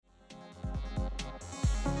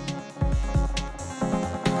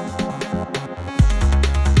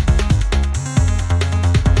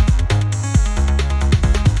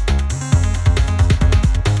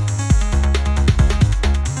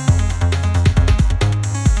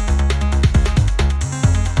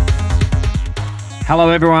Hello,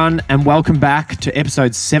 everyone, and welcome back to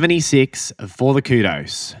episode 76 of For the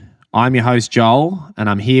Kudos. I'm your host, Joel, and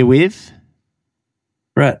I'm here with...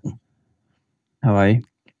 Brett. How are you?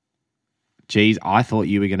 Geez, I thought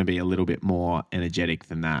you were going to be a little bit more energetic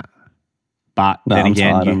than that. But No, then I'm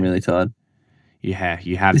again... tired. I'm really tired. You have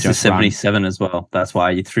this just is 77 as well. That's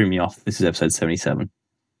why you threw me off. This is episode 77.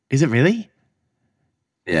 Is it really?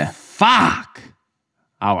 Yeah. Fuck!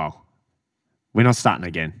 Oh, well. We're not starting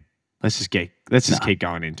again. Let's just keep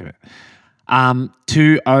going into it.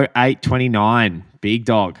 2:08:29, big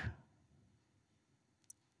dog.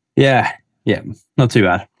 Yeah. Not too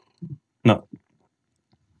bad.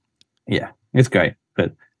 It's great,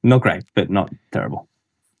 but not great, but not terrible.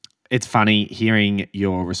 It's funny hearing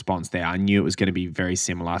your response there. I knew it was going to be very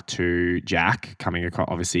similar to Jack coming across,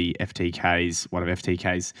 obviously one of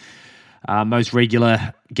FTK's most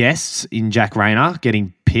regular guests in Jack Rayner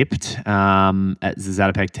getting pipped at the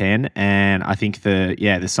Zatopek 10. And I think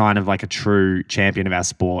the sign of like a true champion of our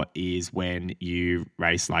sport is when you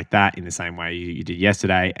race like that in the same way you did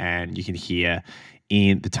yesterday, and you can hear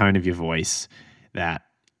in the tone of your voice that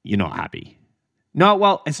you're not happy. No,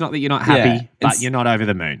 well, it's not that you're not happy, but you're not over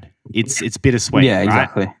the moon. It's bittersweet. Yeah,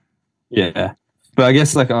 exactly. Right? Yeah. But I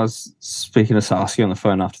guess like I was speaking to Saskia on the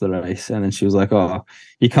phone after the race, and then she was like, "Oh,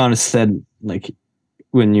 you kind of said like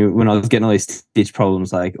when I was getting all these stitch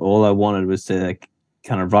problems, like all I wanted was to like,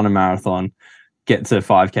 kind of run a marathon, get to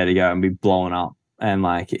 5K to go, and be blown up. And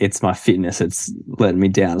like it's my fitness, it's letting me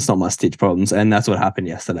down. It's not my stitch problems, and that's what happened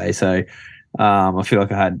yesterday. So I feel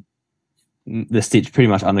like I had the stitch pretty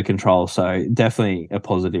much under control. So definitely a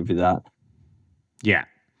positive with that. Yeah,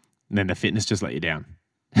 and then the fitness just let you down.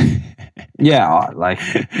 Yeah, like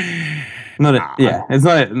it's not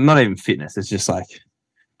even fitness. It's just like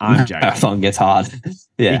I'm joking. Marathon gets hard.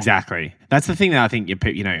 Yeah, exactly. That's the thing that I think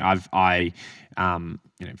I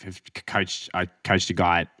coached a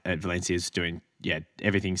guy at Valencia's doing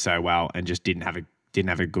everything so well and just didn't have a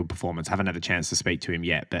good performance. Haven't had a chance to speak to him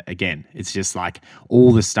yet, but again, it's just like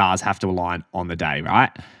all the stars have to align on the day, right?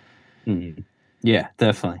 Yeah,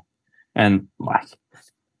 definitely, and like.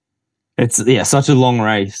 It's such a long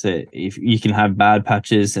race that if you can have bad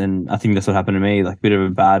patches, and I think that's what happened to me, like a bit of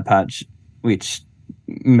a bad patch, which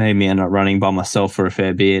made me end up running by myself for a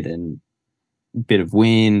fair bit, and a bit of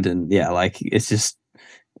wind, and like it's just.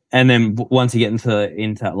 And then once you get into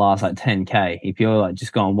that last like 10K, if you're like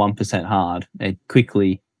just going 1% hard, it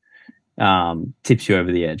quickly tips you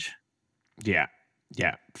over the edge. Yeah,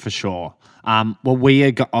 for sure. Well, we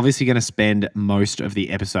are obviously going to spend most of the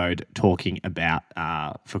episode talking about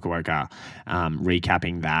Fukuoka,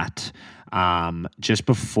 recapping that. Just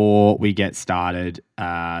before we get started,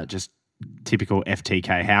 just typical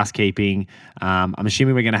FTK housekeeping. I'm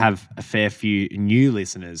assuming we're going to have a fair few new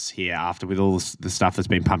listeners here after with all the stuff that's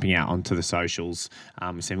been pumping out onto the socials.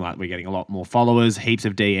 It seems like we're getting a lot more followers, heaps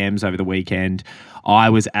of DMs over the weekend.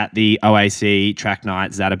 I was at the OAC track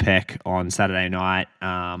night Zatopek on Saturday night,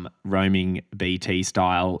 roaming BT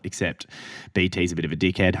style, except BT's a bit of a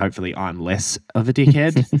dickhead. Hopefully I'm less of a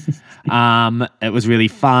dickhead. It was really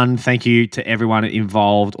fun. Thank you to everyone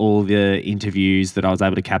involved, all the interviews that I was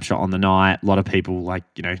able to capture on the night. A lot of people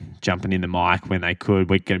jumping in the mic when they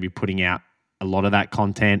could. We're going to be putting out a lot of that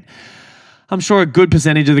content. I'm sure a good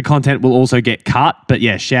percentage of the content will also get cut, but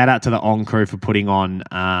yeah, shout out to the On crew for putting on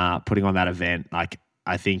that event. Like,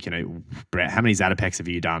 I think, Brett, how many Zatopeks have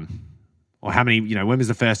you done? Or how many, when was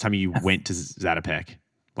the first time you went to Zatopek?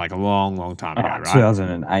 Like a long, long time ago, right?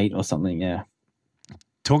 2008 or something, yeah.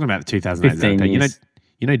 Talking about the 2008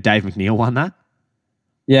 Zatopek, Dave McNeil won that?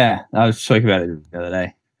 Yeah, I was talking about it the other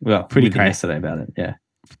day. Well, pretty crazy yesterday about it, yeah.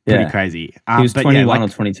 Pretty crazy. He was 21 or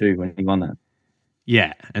 22 when he won that.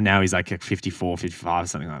 Yeah, and now he's like 54, 55,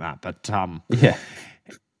 something like that. But shout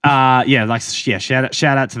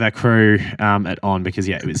out to that crew at On, because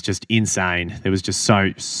it was just insane. There was just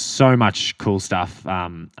so much cool stuff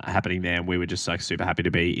happening there, and we were just like super happy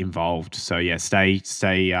to be involved. So yeah, stay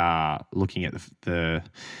looking at the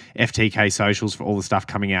FTK socials for all the stuff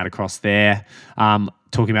coming out across there.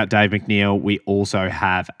 Talking about Dave McNeil, we also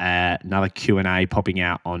have another Q&A popping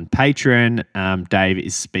out on Patreon.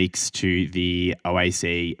 Dave speaks to the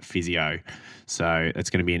OAC physio. So that's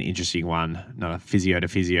going to be an interesting one. Not a physio to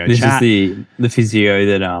physio chat. This is the physio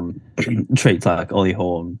that treats like Ollie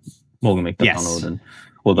Hall and Morgan McDonald and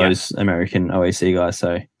all those American OAC guys.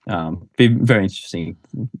 So be very interesting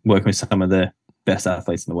working with some of the best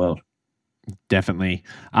athletes in the world. Definitely.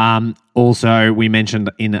 Also, we mentioned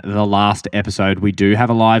in the last episode, we do have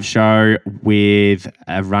a live show with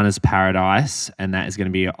Runners Paradise, and that is going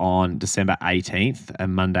to be on December 18th, a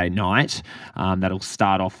Monday night. That'll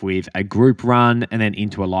start off with a group run and then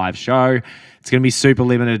into a live show. It's going to be super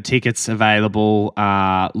limited tickets available.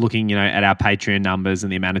 Looking, at our Patreon numbers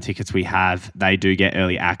and the amount of tickets we have, they do get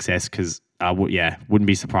early access because, wouldn't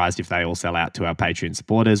be surprised if they all sell out to our Patreon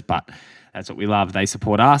supporters, but that's what we love. They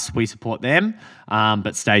support us. We support them.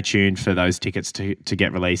 But stay tuned for those tickets to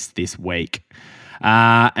get released this week.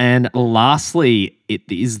 And lastly, it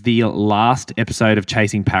is the last episode of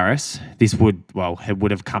Chasing Paris. This would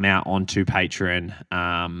have come out onto Patreon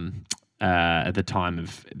at the time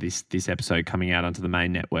of this episode coming out onto the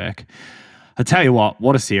main network. I'll tell you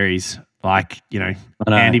what a series.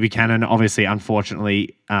 Andy Buchanan, obviously,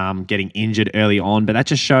 unfortunately, getting injured early on. But that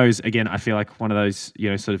just shows, again, I feel like one of those,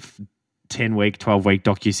 sort of 10-week, 12-week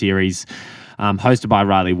docuseries hosted by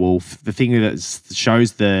Riley Wolf. The thing that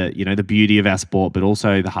shows the beauty of our sport, but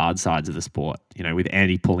also the hard sides of the sport, with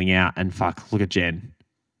Andy pulling out and look at Jen.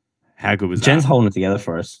 How good was Jen's that? holding it together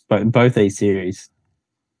for us. Both these series,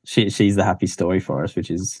 she's the happy story for us,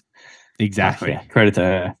 which is exactly credit to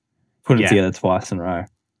her. Putting it together twice in a row.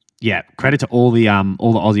 Yeah, credit to all the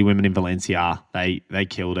Aussie women in Valencia. They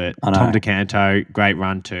killed it. Tom DeCanto, great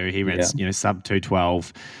run too. He ran sub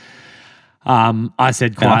 2:12. I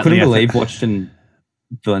said quietly. I couldn't believe watching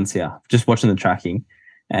Valencia, just watching the tracking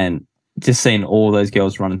and just seeing all those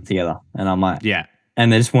girls running together. And I'm like,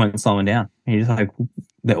 and they just weren't slowing down. You're just like,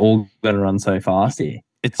 they're all going to run so fast here.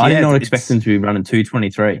 I did not expect them to be running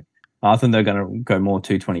 2:23. I thought they were going to go more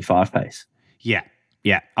 2:25 pace. Yeah,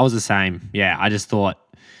 I was the same. Yeah, I just thought,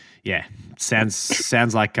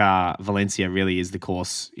 sounds like Valencia really is the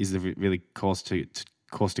course,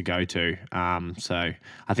 course to go to. So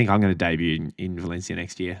I think I'm going to debut in Valencia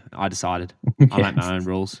next year. I decided. I make my own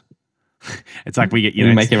rules. It's like we get, you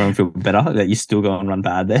make everyone feel better that you still go and run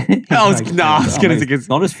bad there. I was going to say it's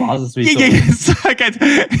not as fast as we thought.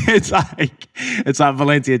 It's like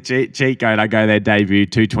Valencia cheat code. I go there, debut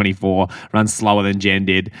 2:24, run slower than Jen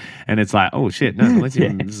did, and it's like, oh shit, no,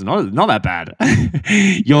 Valencia is not that bad.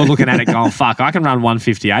 You're looking at it going, fuck, I can run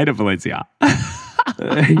 1:58 at Valencia.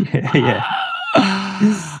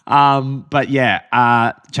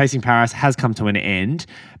 Chasing Paris has come to an end,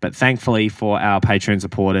 but thankfully for our Patreon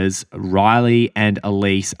supporters, Riley and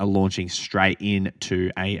Elise are launching straight into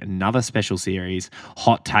another special series,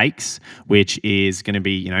 Hot Takes, which is going to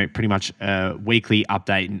be, pretty much a weekly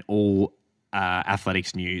update in all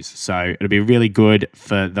athletics news. So it'll be really good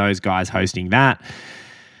for those guys hosting that.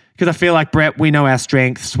 Because I feel like, Brett, we know our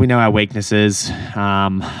strengths, we know our weaknesses.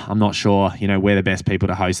 I'm not sure, we're the best people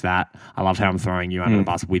to host that. I love how I'm throwing you under the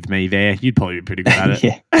bus with me there. You'd probably be pretty good at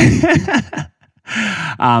it.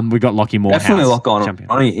 We got Lockie Morehouse. Definitely a lot going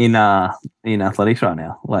on in athletics right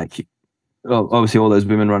now. Like, obviously, all those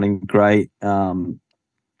women running great, and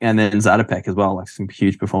then Zatopek as well. Like some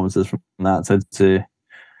huge performances from that. So it's a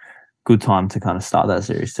good time to kind of start that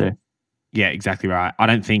series too. Yeah, exactly right. I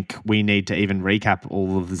don't think we need to even recap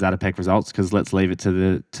all of the Zatopek results because let's leave it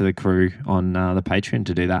to the crew on the Patreon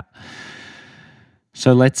to do that.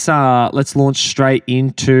 So let's launch straight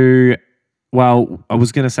into, well, I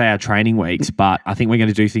was going to say our training weeks, but I think we're going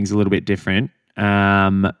to do things a little bit different.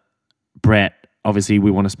 Brett, obviously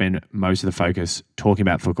we want to spend most of the focus talking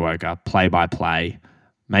about Fukuoka, play by play,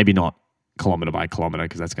 maybe not kilometre by kilometre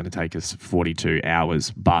because that's going to take us 42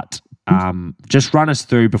 hours, but just run us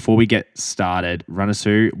through, before we get started, run us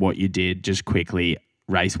through what you did just quickly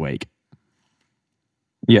race week.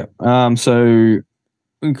 Yeah. So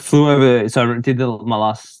we flew over. So I did my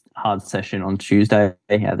last hard session on Tuesday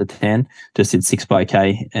at the 10, just did 6x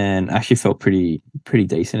K and actually felt pretty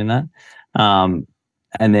decent in that.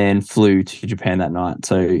 And then flew to Japan that night.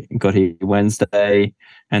 So got here Wednesday.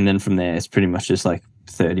 And then from there, it's pretty much just like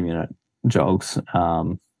 30-minute jogs.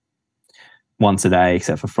 Once a day,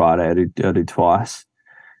 except for Friday, I do twice.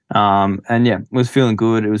 And yeah, was feeling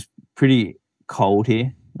good. It was pretty cold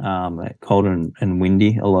here, cold and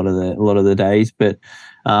windy a lot of the days. But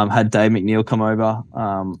had Dave McNeil come over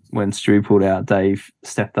when Stu pulled out. Dave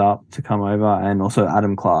stepped up to come over, and also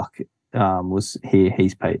Adam Clark was here.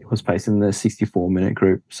 Was pacing the 64-minute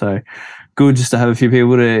group. So good just to have a few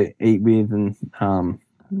people to eat with and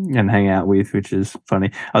hang out with, which is funny.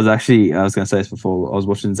 I was going to say this before, I was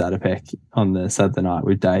watching Zatopek on the Saturday night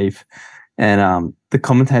with Dave, and the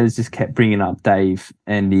commentators just kept bringing up Dave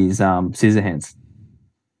and his scissor hands.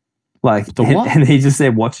 Like, and he's just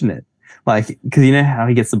there watching it. Like, because you know how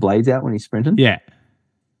he gets the blades out when he's sprinting? Yeah.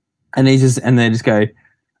 And they just go,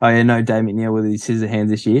 oh yeah, no, Dave McNeil with his scissor hands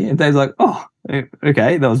this year. And Dave's like, oh,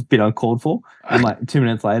 okay, that was a bit uncalled for. And like 2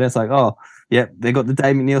 minutes later, it's like, oh, yep, they got the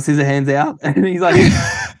Dave McNeil scissor hands out, and he's like,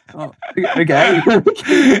 oh, okay.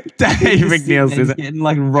 Dave McNeil scissor getting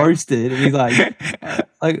like roasted, and he's like,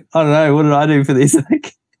 I don't know, what did I do for this?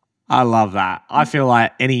 Like, I love that. I feel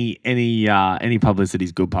like any publicity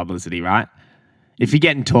is good publicity, right? If you're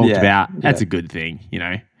getting talked about, that's a good thing, you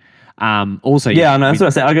know. Also, I know that's what I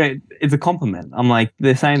said. I go, it's a compliment. I'm like,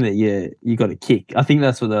 they're saying that you got a kick. I think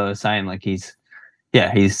that's what they were saying. Like he's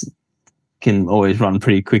can always run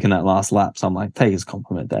pretty quick in that last lap. So I'm like, take his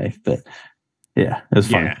compliment, Dave. But yeah, it was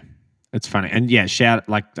funny. Yeah, it's funny. And yeah, shout,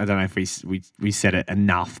 like, I don't know if we said it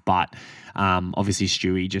enough, but obviously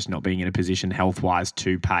Stewie just not being in a position health-wise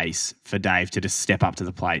to pace for Dave to just step up to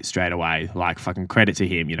the plate straight away. Like, fucking credit to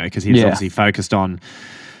him, you know, because he was obviously focused on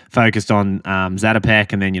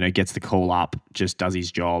Zatopek, and then, you know, gets the call up, just does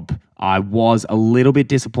his job. I was a little bit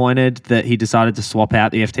disappointed that he decided to swap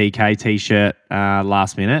out the FTK t-shirt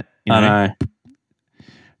last minute. You know? I know.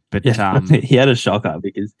 But he had a shocker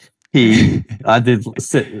because I did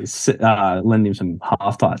lend him some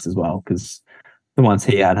half tights as well, because the ones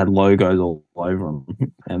he had logos all over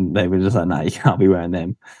them, and they were just like, no, you can't be wearing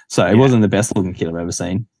them. So it wasn't the best looking kit I've ever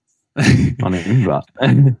seen on him,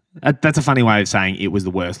 but that's a funny way of saying it was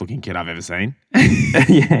the worst looking kit I've ever seen.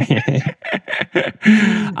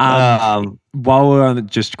 While we're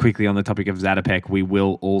just quickly on the topic of Zatopek, we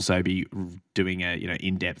will also be doing a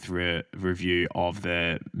in-depth review of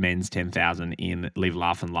the men's 10,000 in Live,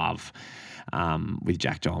 Laugh and Love with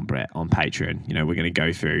Jack, Joel and Brett on Patreon. You know, we're going to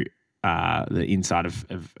go through the inside of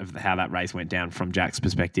how that race went down from Jack's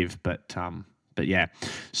perspective, but yeah.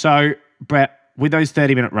 So Brett, with those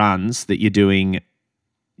 30-minute runs that you're doing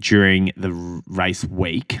during the race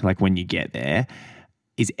week, like when you get there,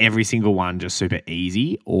 is every single one just super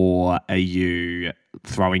easy, or are you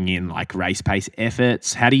throwing in like race pace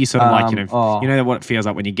efforts? How do you sort of you know what it feels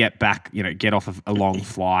like when you get back, you know, get off of a long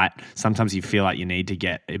flight? Sometimes you feel like you need to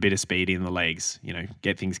get a bit of speed in the legs, you know,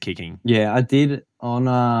 get things kicking. Yeah, I did on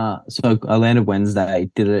so I landed Wednesday,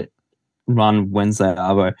 did it run Wednesday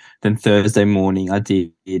Arvo, then Thursday morning I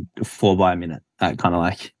did 4 by a minute at kind of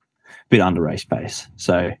like a bit under race pace.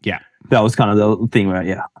 So yeah, that was kind of the thing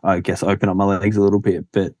where I guess open up my legs a little bit.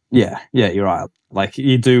 But yeah, you're right. Like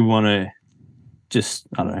you do want to just,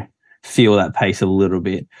 I don't know, feel that pace a little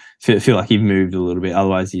bit, feel like you've moved a little bit.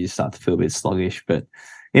 Otherwise you just start to feel a bit sluggish. But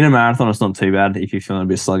in a marathon it's not too bad if you're feeling a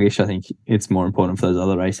bit sluggish. I think it's more important for those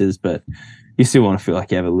other races, but you still want to feel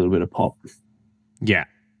like you have a little bit of pop. Yeah.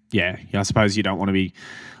 I suppose you don't want to be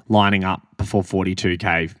lining up before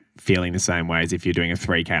 42K feeling the same way as if you're doing a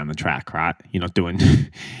 3K on the track, right? You're not doing...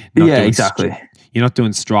 exactly. You're not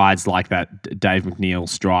doing strides like that Dave McNeil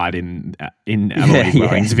stride in Eloise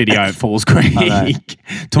Welling's video at Falls Creek.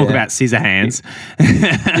 Talk about scissor hands.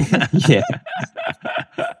 Yeah.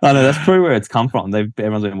 I know, that's probably where it's come from.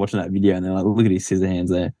 Everyone's been watching that video and they're like, look at his scissor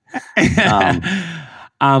hands there.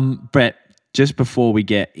 Brett, just before we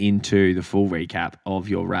get into the full recap of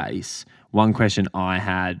your race, one question I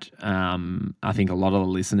had, I think a lot of the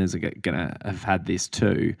listeners are going to have had this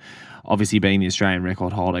too. Obviously, being the Australian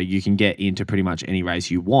record holder, you can get into pretty much any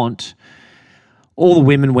race you want. All the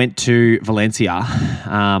women went to Valencia.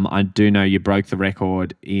 I do know you broke the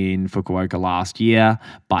record in Fukuoka last year,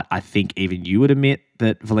 but I think even you would admit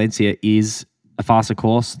that Valencia is a faster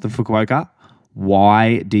course than Fukuoka.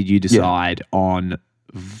 Why did you decide on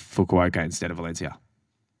Fukuoka instead of Valencia?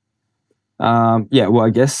 Well, I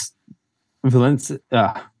guess Valencia,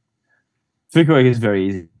 Fukuoka is very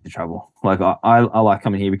easy to travel. Like I like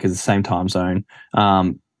coming here because of the same time zone.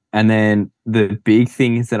 And then the big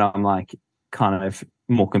thing is that I'm like kind of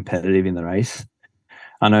more competitive in the race.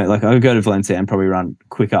 I know, like I could go to Valencia and probably run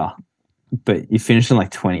quicker, but you finish in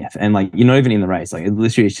like 20th, and like you're not even in the race. Like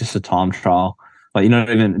literally, it's just a time trial. Like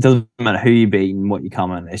it doesn't matter who you beat and what you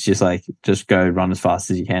come in. It's just like, just go run as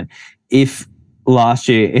fast as you can. If last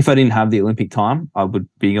year, if I didn't have the Olympic time, I would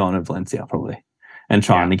be going to Valencia probably and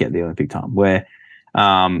trying to get the Olympic time. Where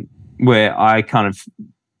I kind of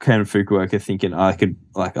came to Fukuoka thinking I could,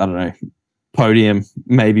 like, I don't know, podium,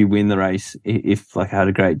 maybe win the race if like I had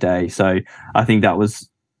a great day. So I think that was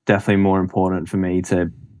definitely more important for me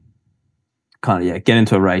to kind of get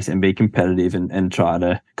into a race and be competitive and try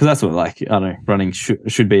to, because that's what, like, I don't know, running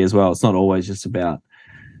should be as well. It's not always just about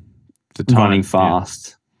the time, running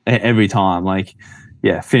fast every time. Like,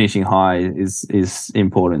 finishing high is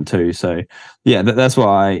important too. So that's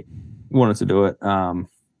why I wanted to do it.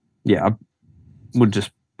 I would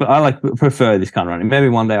just, but I prefer this kind of running. Maybe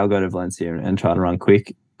one day I'll go to Valencia and try to run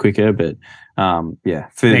quicker. But for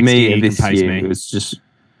Next me year this year it was just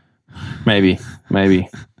maybe.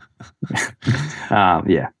 So I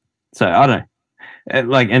don't know.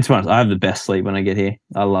 And to be honest, I have the best sleep when I get here.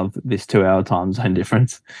 I love this 2 hour time zone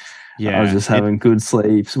difference. Yeah, I was just having good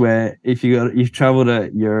sleeps. Where if you've traveled to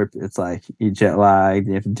Europe, it's like you're jet lagged,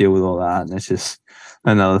 you have to deal with all that, and it's just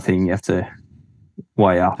another thing you have to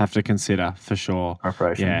weigh up. have to consider for sure.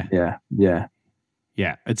 Preparation. Yeah.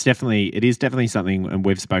 Yeah. It is definitely something, and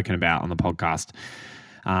we've spoken about on the podcast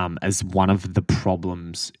as one of the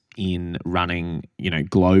problems in running,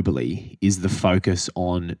 globally, is the focus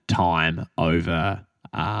on time over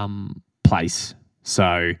place.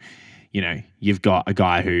 So, you've got a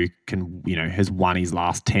guy who can, has won his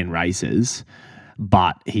last 10 races,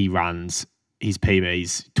 but he runs his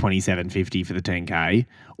PB's 27.50 for the 10K,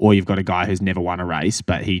 or you've got a guy who's never won a race,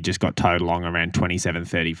 but he just got towed along around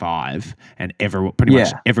 27.35, and pretty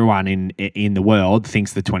much everyone in the world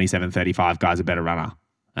thinks the 27.35 guy's a better runner.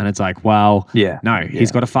 And it's like, well,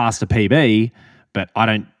 he's got a faster PB, but I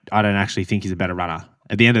don't actually think he's a better runner.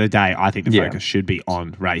 At the end of the day, I think the focus should be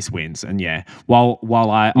on race wins. And while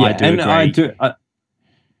I do agree,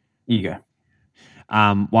 you go.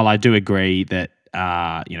 While I do agree that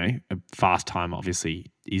a fast time obviously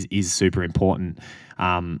is super important.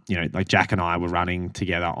 Like Jack and I were running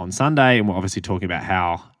together on Sunday, and we're obviously talking about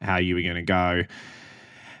how you were going to go.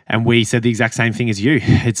 And we said the exact same thing as you.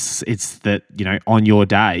 It's that, on your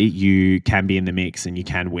day, you can be in the mix and you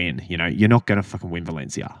can win. You're not going to fucking win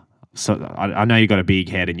Valencia. So I know you got a big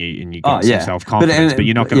head and you got some self-confidence, but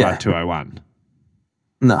you're not going to run 2:01.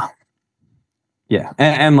 No. Yeah.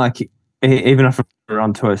 And like, even if we're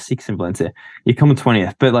on 2:06 in Valencia, you come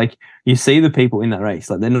 20th. But like, you see the people in that race,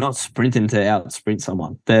 like they're not sprinting to out sprint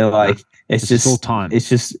someone. They're like, it's just all time. It's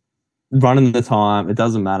just running the time. It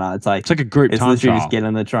doesn't matter. It's like a group time trial. Just get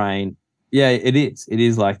on the train. Yeah, it is. It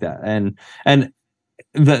is like that. And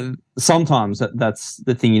sometimes that's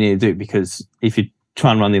the thing you need to do, because if you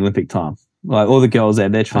try and run the Olympic time, like all the girls there,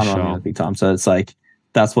 they're trying to run the Olympic time. So it's like,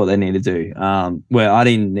 that's what they need to do. Where I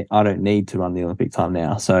don't need to run the Olympic time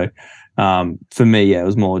now. So for me, it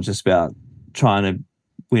was more just about trying to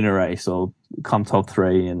win a race or come top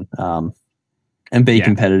 3 and be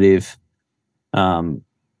competitive.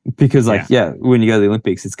 Because when you go to the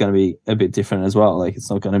Olympics, it's going to be a bit different as well. Like it's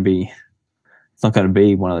not going to be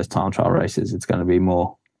one of those time trial races. It's going to be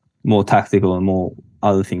more tactical and more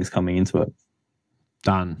other things coming into it.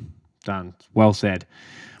 Done. Well said.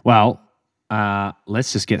 Well,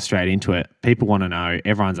 let's just get straight into it. People want to know.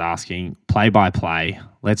 Everyone's asking play by play.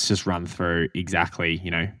 Let's just run through exactly,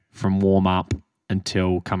 from warm up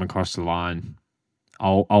until come across the line.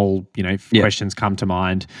 Questions come to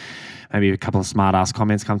mind. Maybe a couple of smart ass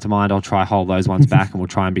comments come to mind. I'll try hold those ones back and we'll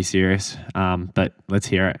try and be serious. But let's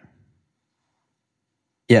hear it.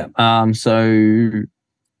 Yeah. So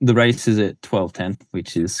the race is at 12:10,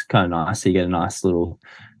 which is kind of nice. So you get a nice little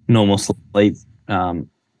normal sleep. Got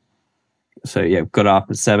up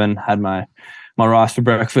at 7, had my rice for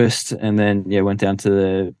breakfast, and then went down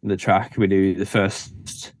to the track. We do the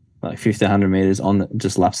first like 1,500 meters on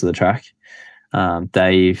just laps of the track.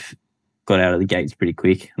 Dave got out of the gates pretty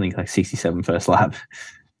quick. I think like 67 first lap.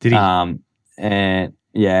 Did he? And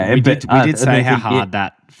we did say how hard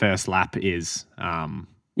that first lap is.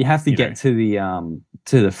 You have to get to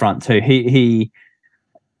the front too. He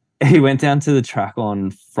went down to the track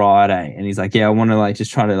on Friday and he's like, I want to like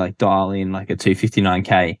just try to like dial in like a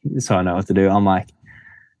 2:59K so I know what to do. I'm like,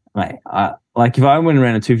 mate, if I went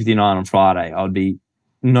around a 2:59 on Friday, I would be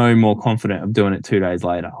no more confident of doing it 2 days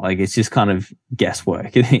later. Like it's just kind of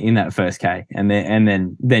guesswork in that first K, and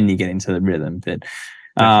then you get into the rhythm. But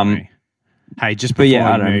hey, just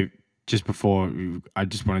before I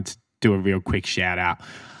just wanted to do a real quick shout out.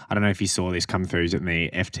 I don't know if you saw this come through in the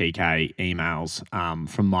FTK emails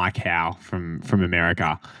from Mike Howe from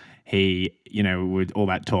America. He, with all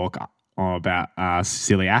that talk about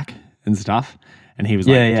celiac and stuff. And he was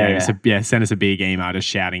send us a big email just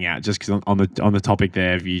shouting out, just because on the topic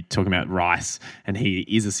there of you talking about rice, and he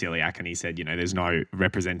is a celiac, and he said, there's no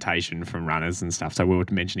representation from runners and stuff. So we were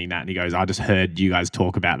mentioning that, and he goes, I just heard you guys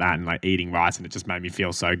talk about that and like eating rice, and it just made me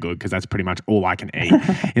feel so good because that's pretty much all I can eat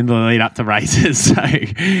in the lead up to races. So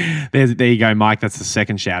there you go, Mike. That's the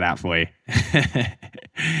second shout out for you.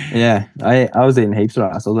 Yeah, I was eating heaps of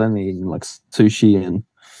rice. I was only eating like sushi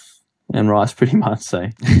and rice pretty much. So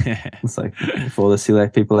it's like for all the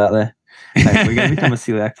celiac people out there, hey, we're going to become a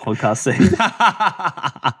celiac podcast soon.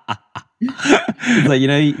 It's like,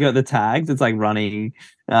 you got the tags, it's like running,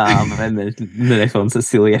 and then the next one's a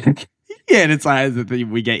celiac. Yeah, and it's like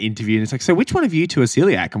we get interviewed and it's like, so which one of you two are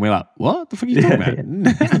celiac? And we're like, what the fuck are you talking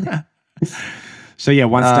about? So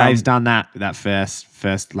once Dave's done that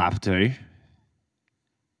first lap too.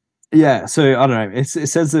 Yeah, so I don't know. It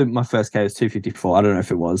says that my first K was 2:54. I don't know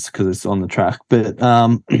if it was because it's on the track, but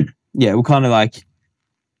yeah, we're kind of like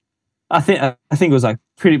I think it was like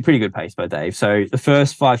pretty good pace by Dave. So the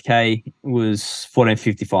first 5K was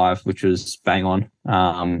 14:55, which was bang on.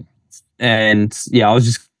 And yeah, I was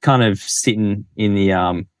just kind of sitting in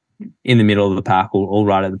the middle of the pack, or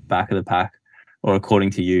right at the back of the pack, or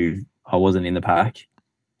according to you, I wasn't in the pack.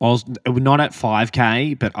 I was not at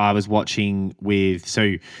 5K, but I was watching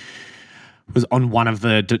was on one of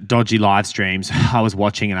the dodgy live streams I was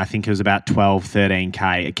watching, and I think it was about 12,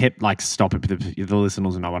 13K. It kept like stopping. The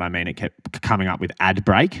listeners know what I mean. It kept coming up with ad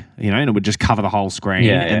break, and it would just cover the whole screen.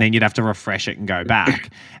 Yeah, and then you'd have to refresh it and go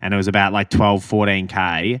back. And it was about like 12,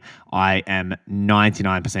 14K. I am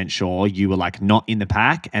 99% sure you were like not in the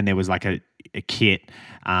pack, and there was like a kit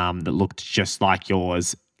that looked just like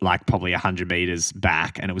yours, like probably 100 meters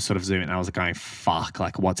back, and it was sort of zooming, and I was going, fuck,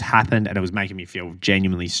 like what's happened? And it was making me feel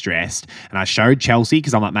genuinely stressed. And I showed Chelsea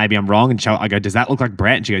because I'm like, maybe I'm wrong. And I go, does that look like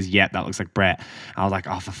Brett? And she goes, yeah, that looks like Brett. And I was like,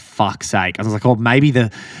 oh, for fuck's sake. I was like, oh, maybe they're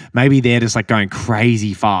just like going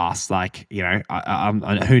crazy fast. Like,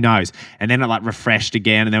 who knows? And then it like refreshed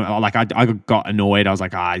again. And then like, I got annoyed. I was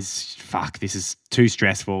like, fuck, this is too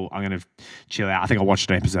stressful. I'm going to chill out. I think I watched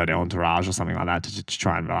an episode of Entourage or something like that to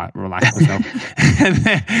try and relax myself.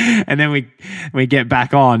 and then we get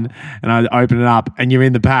back on, and I open it up, and you're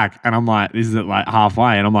in the pack, and I'm like, this is at like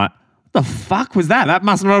halfway, and I'm like, what the fuck was that? That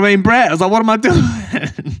must not have been Brett. I was like, what am I doing?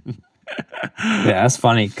 Yeah, that's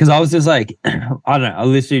funny because I was just like, I don't know. I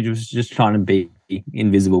literally was just trying to be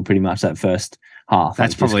invisible pretty much that first half.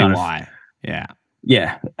 That's like, probably why. Yeah.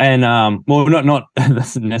 Yeah, and well, not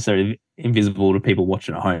that's necessarily invisible to people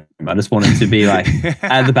watching at home. I just wanted to be like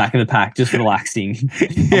at the back of the pack, just relaxing,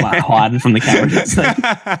 I'm like hiding from the cameras.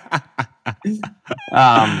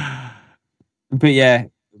 But yeah,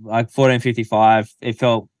 like 14:55, it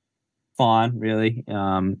felt fine, really.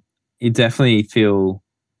 You definitely feel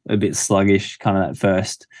a bit sluggish, kind of that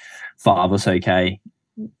first 5 or 10K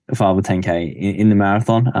in the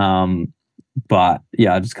marathon. But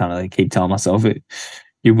yeah, I just kind of like keep telling myself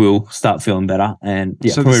you will start feeling better. And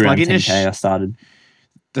yeah, so probably around 10K I started.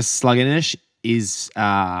 The sluggishness is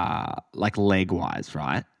like leg wise,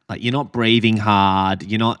 right? Like you're not breathing hard.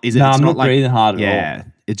 You're not. Is it? No, it's I'm not like, breathing hard at all. Yeah,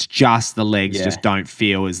 it's just the legs just don't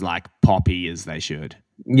feel as like poppy as they should.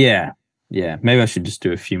 Yeah. Maybe I should just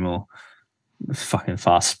do a few more fucking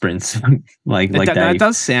fast sprints, like Dave. It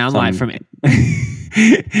does sound like from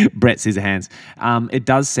Brett Scissorhands. It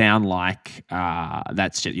does sound like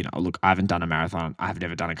that's just, look, I haven't done a marathon. I've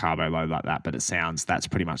never done a carbo load like that, but it sounds that's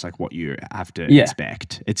pretty much like what you have to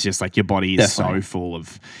expect. It's just like your body is so full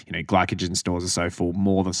of, glycogen stores are so full,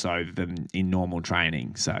 more so than in normal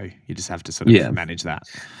training. So you just have to sort of manage that.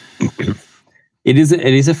 It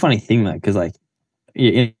is a funny thing though, because like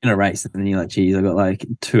you're in a race and then you're like, geez, I've got like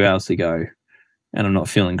 2 hours to go and I'm not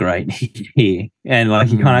feeling great here. And like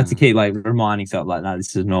you kind of have to keep like reminding yourself like, no,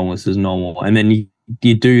 this is normal. And then you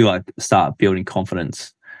do like start building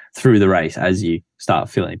confidence through the race as you start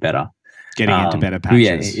feeling better. Getting into better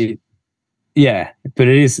patches. But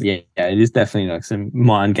it is definitely like some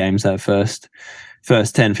mind games that first 10,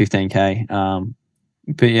 15K.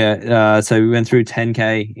 So we went through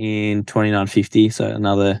 10K in 29:50, so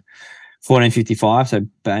another 14:55, so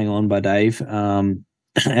bang on by Dave. And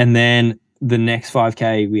then the next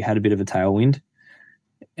 5K, we had a bit of a tailwind,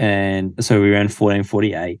 and so we ran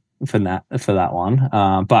 14:48 for that one.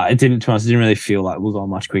 But it didn't really feel like we were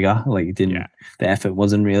going much quicker. Like it didn't. The effort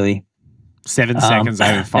wasn't really 7 seconds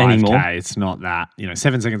over 5K. Anymore. It's not that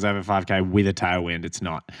 7 seconds over 5K with a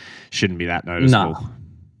tailwind. Shouldn't be that noticeable.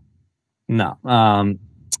 No.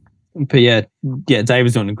 But yeah, Dave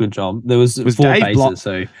was doing a good job. There was 4 Dave paces,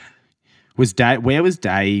 so. Was Dave? Where was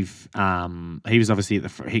Dave? He was obviously at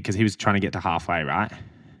because he was trying to get to halfway, right?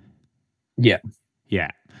 Yeah.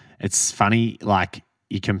 It's funny, like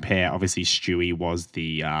you compare. Obviously, Stewie was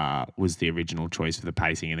the original choice for the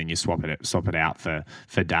pacing, and then you swap it out for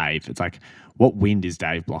Dave. It's like, what wind is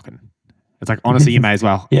Dave blocking? It's like, honestly, you may as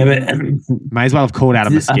well. Yeah, but may as well have called out a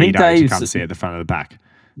mosquito to come sit at the front of the pack.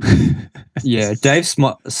 Yeah, Dave's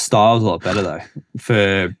style's a lot better though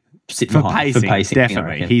for pacing.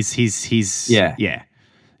 Definitely, he's yeah.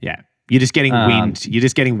 You're just getting wind. You're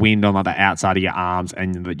just getting wind on like the outside of your arms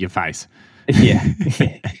and your face. Yeah.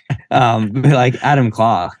 But like Adam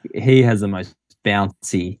Clark, he has the most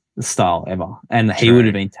bouncy style ever, and he would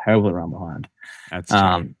have been terrible to run behind. That's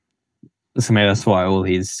true. So maybe that's why all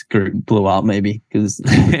his group blew up. Maybe because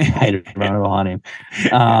hated running behind him.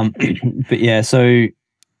 But yeah, so.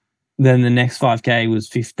 Then the next 5K was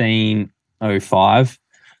 15:05.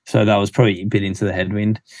 So that was probably a bit into the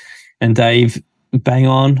headwind. And Dave bang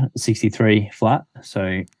on 63 flat.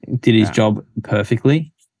 So did his job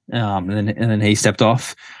perfectly. And then he stepped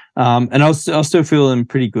off. And I was still feeling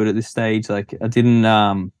pretty good at this stage. Like I didn't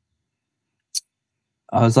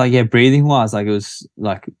I was like, yeah, breathing wise, like it was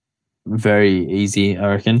like very easy, I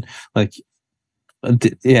reckon. Like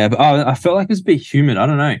yeah, but I felt like it was a bit humid. I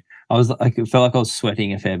don't know. I was like, it felt like I was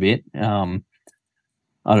sweating a fair bit. I don't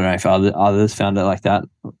know if others found it like that.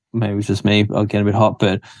 Maybe it was just me. I'll get a bit hot,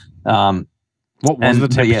 but what was the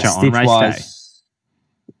temperature on race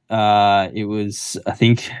day? It was, I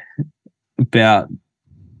think, about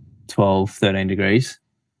 12, 13 degrees.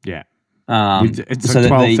 Yeah. It's so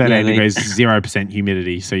 12, 13 degrees, 0%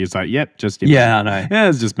 humidity. So you're like, yep, just yeah, I know. Yeah,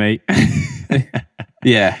 it's just me.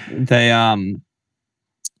 Yeah,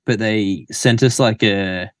 but they sent us like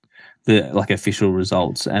the official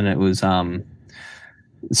results, and it was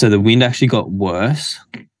so the wind actually got worse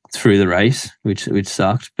through the race, which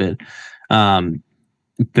sucked, but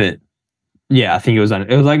yeah, I think it was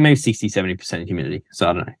like maybe 60-70% humidity. So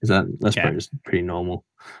I don't know. That's pretty normal,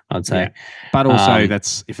 I'd say. Yeah. But also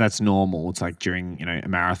if that's normal, it's like during, a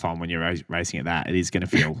marathon when you're racing at that, it is going to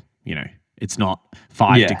feel, it's not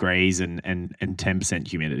 5 degrees and 10%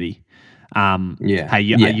 humidity. Hey, are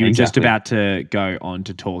you exactly. Just about to go on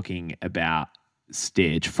to talking about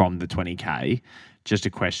Stitch from the 20K? Just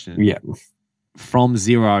a question. Yeah. From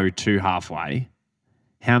 0 to halfway,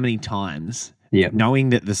 how many times,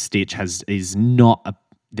 knowing that the Stitch is not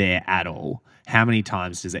there at all, how many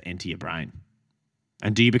times does it enter your brain?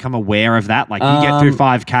 And do you become aware of that? Like you get through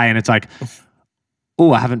 5K and it's like,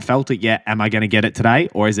 oh, I haven't felt it yet. Am I going to get it today?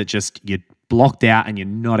 Or is it just you're blocked out and you're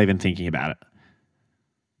not even thinking about it?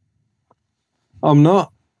 I'm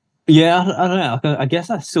not. Yeah, I don't know. I guess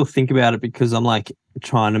I still think about it because I'm like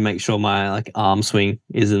trying to make sure my like arm swing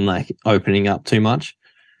isn't like opening up too much.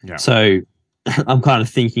 Yeah. So I'm kind of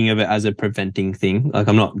thinking of it as a preventing thing. Like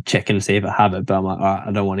I'm not checking to see if I have it, but I'm like, all right,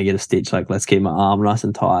 I don't want to get a stitch. Like let's keep my arm nice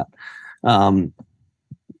and tight.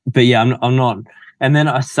 But yeah, I'm not. And then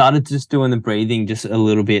I started just doing the breathing just a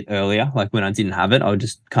little bit earlier. Like when I didn't have it, I would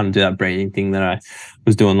just kind of do that breathing thing that I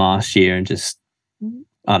was doing last year and just,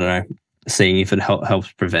 I don't know, seeing if it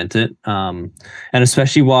helps prevent it. And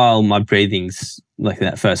especially while my breathing's like in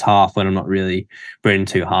that first half when I'm not really breathing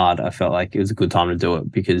too hard, I felt like it was a good time to do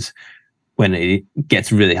it because when it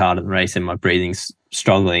gets really hard in the race and my breathing's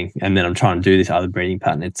struggling and then I'm trying to do this other breathing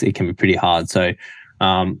pattern, it can be pretty hard. So,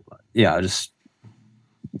 yeah, I just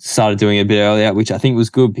started doing it a bit earlier, which I think was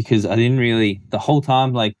good because I didn't really, the whole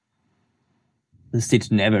time, like the stitch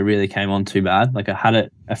never really came on too bad. Like I had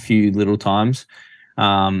it a few little times,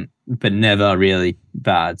 but never really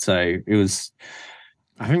bad. So it was.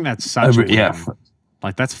 I think that's such a win.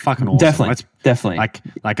 Like that's fucking awesome. Definitely.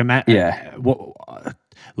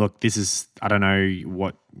 Look, this is, I don't know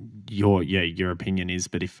what your opinion is,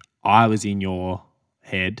 but if I was in your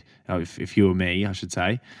head, if you were me, I should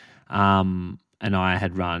say, and I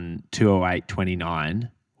had run 2:08.29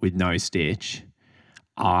 with no stitch,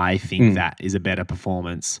 I think that is a better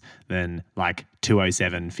performance than like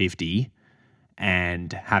 2:07.50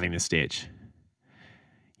 and having the stitch.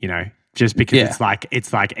 Just because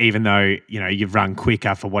it's like even though, you've run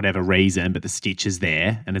quicker for whatever reason, but the stitch is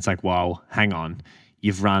there and it's like, well, hang on,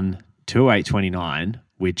 you've run 2:08.29,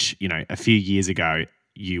 which, a few years ago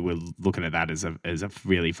you were looking at that as a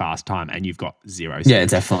really fast time and you've got zero stitch. Yeah,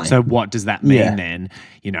 definitely. So what does that mean then?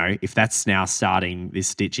 If that's now starting, this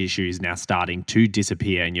stitch issue is now starting to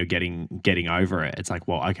disappear and you're getting over it, it's like,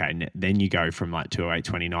 well, okay, then you go from like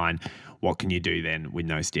 2:08.29. What can you do then with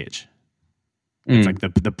no stitch? It's like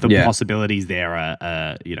the possibilities there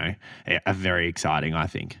are very exciting, I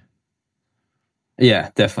think. Yeah,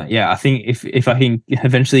 definitely. Yeah, I think if I can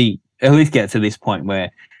eventually at least get to this point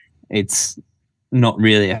where it's not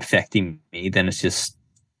really affecting me, then it's just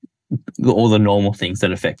all the normal things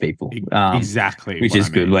that affect people. Exactly. Which is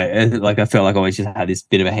good. Where, like I felt like I always just had this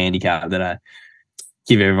bit of a handicap that I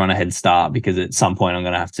give everyone a head start because at some point I'm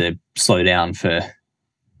going to have to slow down for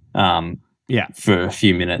a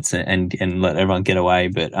few minutes and let everyone get away.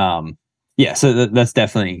 But so that's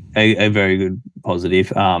definitely a very good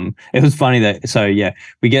positive. It was funny that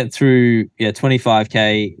we get through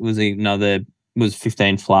 25K was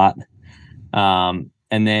 15 flat.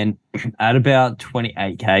 And then at about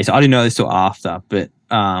 28K, so I didn't know this till after, but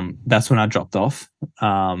that's when I dropped off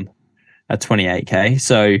at 28K.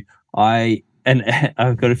 So I've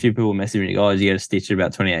got a few people messaging me, you get a stitch at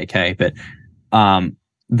about 28K, but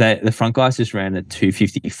the front guys just ran at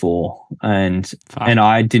 2:54, and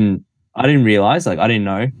I didn't realize, like I didn't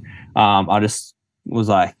know. I just was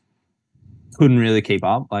like couldn't really keep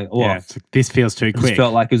up. Like, this feels too quick.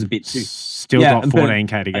 Felt like it was a bit too. Still got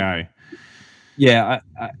 14K to go. Yeah,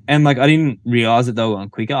 and like I didn't realize that they were going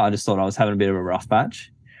quicker. I just thought I was having a bit of a rough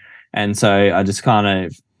patch, and so I just kind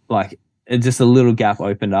of like just a little gap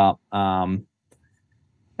opened up. And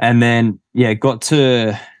then yeah, got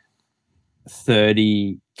to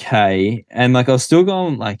 30K, and like I was still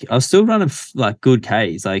going, like I was still running like good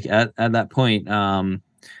Ks. Like at that point,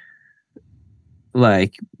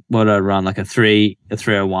 like what did I run, like a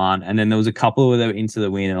 3:01, and then there was a couple where they were into the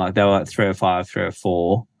wind, and like they were like 3:05,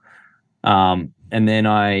 3:04. And then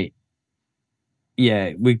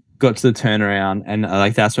we got to the turnaround, and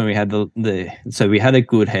like that's when we had so we had a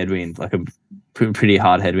good headwind, like a pretty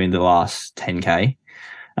hard headwind the last 10K.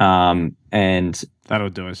 And That'll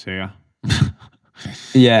do us here.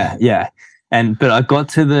 yeah. But I got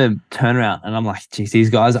to the turnaround and I'm like, geez, these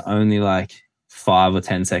guys are only like 5 or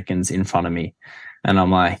 10 seconds in front of me. And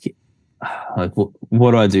I'm like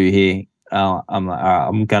what do I do here? I'm like, all right,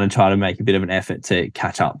 I'm going to try to make a bit of an effort to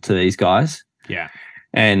catch up to these guys. Yeah.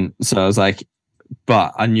 And so I was like,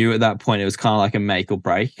 but I knew at that point it was kind of like a make or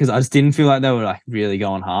break, because I just didn't feel like they were like really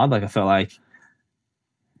going hard. Like I felt like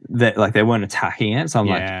that, like they weren't attacking it. So I'm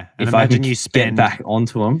like, if I can get back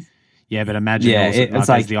onto them. Yeah, but imagine also, it's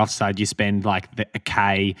like the offside, you spend like a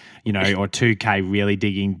K, you know, or 2K really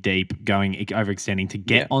digging deep, going overextending to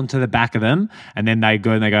get onto the back of them, and then they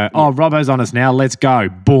go, oh, Robbo's on us now, let's go,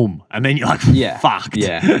 boom, and then you're like, fucked.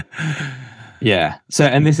 Yeah. So,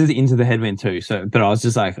 and this is into the headwind too. So, but I was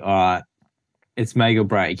just like, all right, it's make or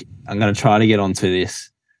break. I'm going to try to get onto this.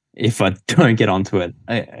 If I don't get onto it,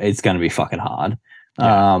 it's going to be fucking hard.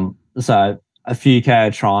 Yeah. So a few K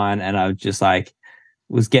trying, and I just like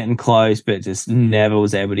was getting close, but just never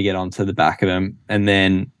was able to get onto the back of him. And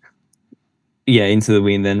then, into the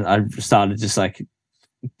wind. Then I started just like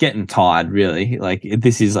getting tired, really. Like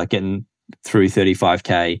this is like getting through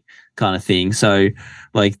 35K kind of thing. So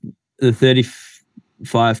like the 30 to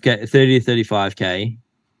 35K,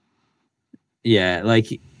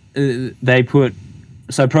 like they put,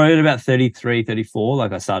 so probably at about 33, 34,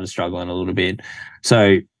 like I started struggling a little bit.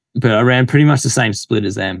 So, but I ran pretty much the same split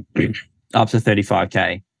as them up to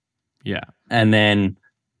 35K. Yeah. And then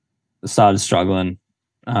started struggling.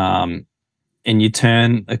 And you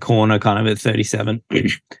turn a corner kind of at 37.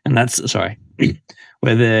 And that's,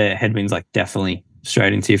 where the headwind's like definitely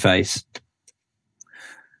straight into your face.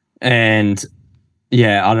 And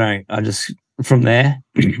I just, from there,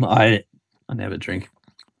 I never drink.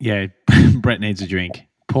 Yeah, Brett needs a drink.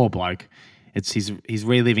 Poor bloke. He's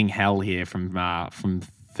reliving hell here from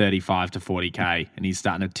 35 to 40K, and he's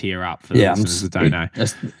starting to tear up for the listeners that don't know.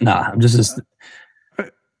 I'm just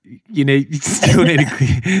you still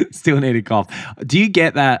need a cough. Do you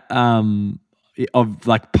get that of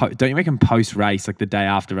like don't you reckon post race, like the day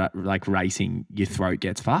after like racing, your throat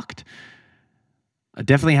gets fucked? It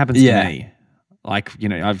definitely happens to me. Like,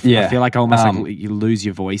 I feel like almost like you lose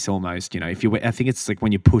your voice almost, I think it's like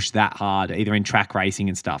when you push that hard, either in track racing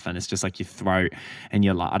and stuff, and it's just like your throat and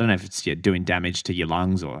your, I don't know if it's doing damage to your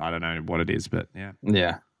lungs or I don't know what it is, but yeah.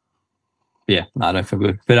 No, I don't feel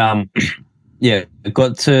good. But it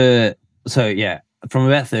got to, from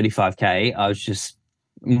about 35K, I was just,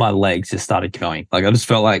 my legs just started going. Like I just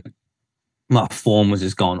felt like my form was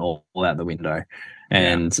just gone all out the window.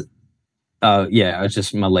 And I was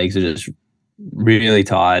just, my legs are just really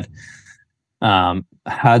tired.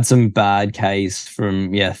 Had some bad Ks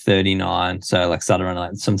from 39, so like started running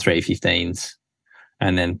like some 3:15s,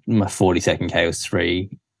 and then my 42nd K was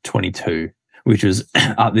 3:22, which was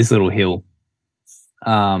up this little hill.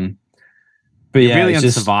 But you're really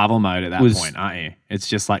in survival mode at that point, aren't you? It's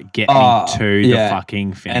just like getting to the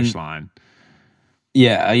fucking finish line.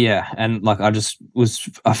 And like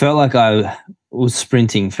I felt like I was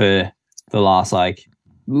sprinting for the last like,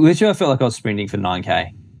 literally I felt like I was sprinting for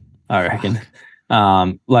 9K, I reckon.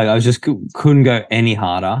 Like I was just couldn't go any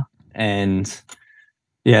harder, and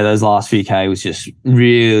those last few K was just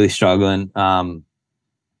really struggling.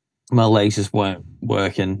 My legs just weren't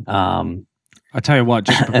working. I tell you what,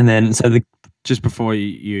 just before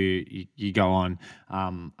you go on,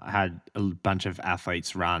 I had a bunch of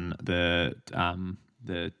athletes run the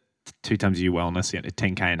 2 times U wellness,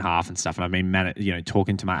 10K and half and stuff. And I've been,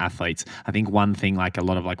 talking to my athletes. I think one thing, like a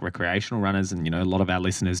lot of like recreational runners and, a lot of our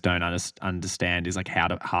listeners don't understand is like how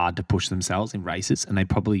hard to push themselves in races. And they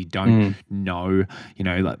probably don't know,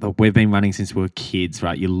 like we've been running since we were kids,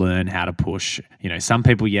 right? You learn how to push, some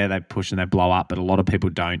people, they push and they blow up, but a lot of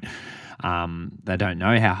people don't. They don't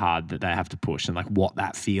know how hard that they have to push and like what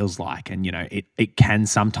that feels like. And, it can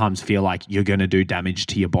sometimes feel like you're going to do damage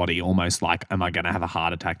to your body, almost like, am I going to have a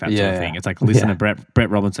heart attack? That sort of thing. It's like, listen to Brett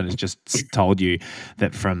Robinson has just told you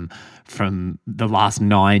that from the last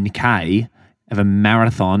 9K, of a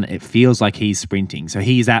marathon, it feels like he's sprinting. So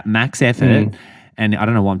he's at max effort. And I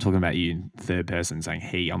don't know why I'm talking about you in third person saying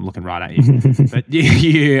he. I'm looking right at you. But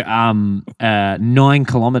you 9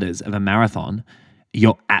 kilometers of a marathon,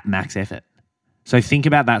 you're at max effort. So think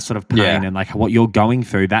about that sort of pain and like what you're going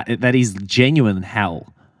through. That is genuine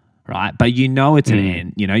hell, right? But you know it's an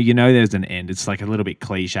end. You know there's an end. It's like a little bit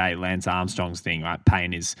cliche, Lance Armstrong's thing, right?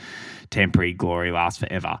 Pain is temporary, glory lasts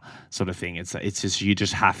forever, sort of thing. It's just you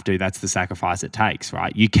just have to. That's the sacrifice it takes,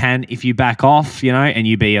 right? You can, if you back off, and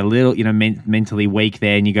you be a little, mentally weak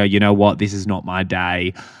there, and you go, you know what, this is not my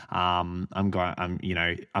day. I'm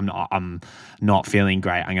not feeling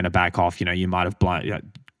great. I'm going to back off. You might have blown.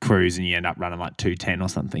 Cruise and you end up running like 2:10 or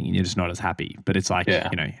something, and you're just not as happy. But it's like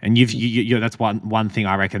and you that's one thing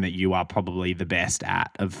I reckon that you are probably the best at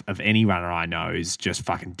of any runner I know is just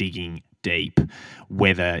fucking digging deep,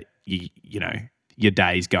 whether your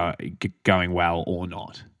day's going well or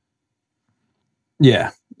not. Yeah,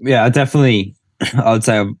 I definitely. I would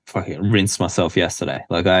say I fucking rinsed myself yesterday.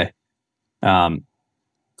 Like I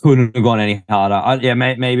couldn't have gone any harder.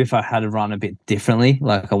 Maybe if I had to run a bit differently.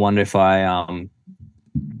 Like I wonder if I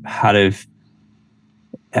had of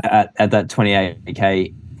at that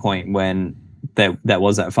 28k point when that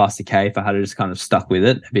was that faster k, if I had just kind of stuck with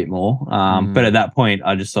it a bit more. But at that point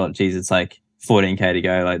I just thought, geez, it's like 14k to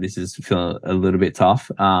go. Like this is feeling a little bit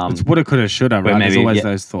tough. It's woulda, coulda, shoulda, right? There's always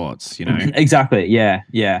those thoughts, Exactly. Yeah.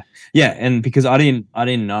 And because I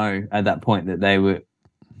didn't know at that point that they were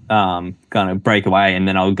gonna break away, and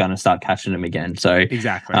then I was gonna start catching them again. So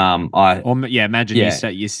exactly. Imagine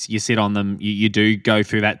you sit on them. You do go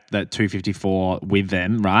through that 254 with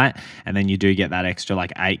them, right? And then you do get that extra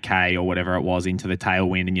like 8k or whatever it was into the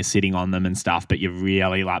tailwind, and you're sitting on them and stuff. But you're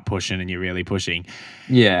really like pushing, and you're really pushing.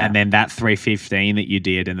 Yeah. And then that 315 that you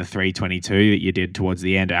did and the 322 that you did towards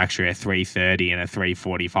the end are actually a 330 and a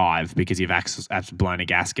 345 because you've actually blown a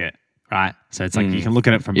gasket. Right. So it's like you can look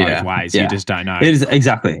at it from both ways. You just don't know. It is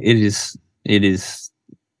exactly. It is.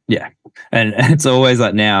 Yeah. And it's always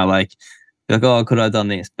like now, like, oh, could I have done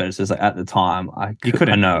this? But it's just like at the time, I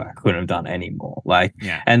couldn't have done any more. Like,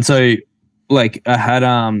 and so like I had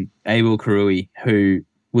Abel Karui, who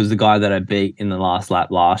was the guy that I beat in the last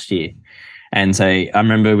lap last year. And so I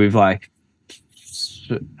remember with like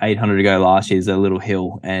 800 to go last year, there's a little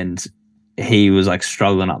hill, and he was like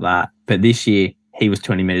struggling up that. But this year, he was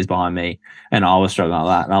 20 meters behind me, and I was struggling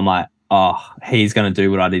like that. And I'm like, oh, he's going to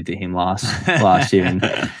do what I did to him last year and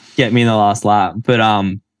get me in the last lap. But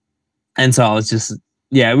and so I was just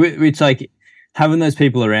which like having those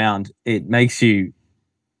people around, it makes you,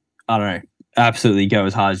 I don't know, absolutely go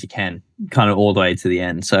as hard as you can, kind of all the way to the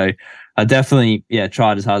end. So I definitely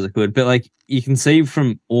tried as hard as I could. But like you can see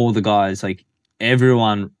from all the guys, like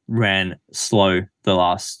everyone ran slow the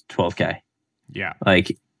last 12k. Yeah,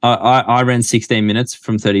 like. I ran 16 minutes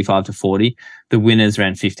from 35 to 40. The winners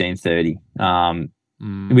ran 15:30,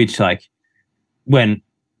 which like when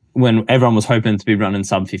everyone was hoping to be running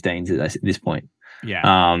sub 15s at this point.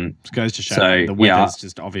 Yeah, it goes to show that the weather's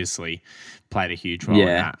just obviously played a huge role in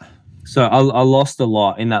that. So I lost a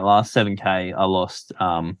lot in that last 7k. I lost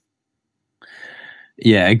a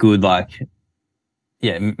good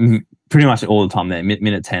pretty much all the time there,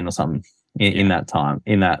 minute 10 or something. In that time,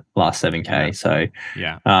 in that last 7k. So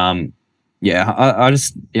I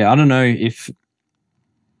just I don't know if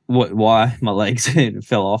why my legs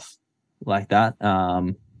fell off like that.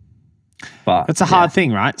 But it's a hard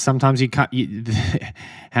thing, right? Sometimes you can't.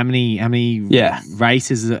 How many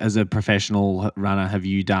races as a professional runner have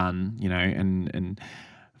you done? And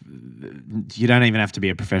you don't even have to be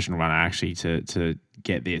a professional runner actually to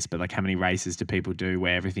get this, but like how many races do people do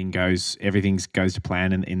where everything goes to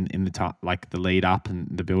plan in the time, like the lead up and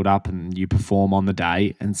the build up, and you perform on the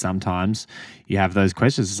day, and sometimes you have those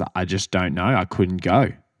questions. I just don't know. I couldn't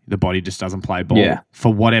go. The body just doesn't play ball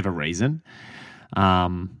for whatever reason.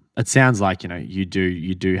 It sounds like you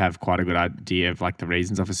do have quite a good idea of like the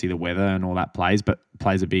reasons. Obviously, the weather and all that plays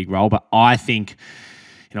a big role. But I think,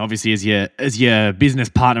 obviously as your business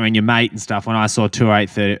partner and your mate and stuff, when I saw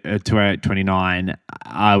 2:08:29,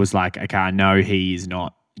 I was like, okay, I know he's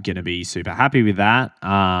not going to be super happy with that.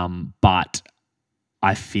 But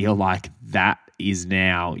I feel like that is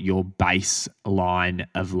now your baseline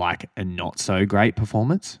of like a not so great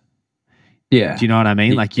performance. Yeah. Do you know what I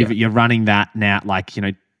mean? Like you're running that now, like,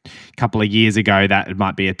 a couple of years ago, that it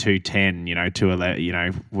might be a 2:10,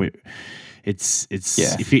 2:11, it's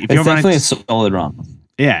if you're definitely running a solid run.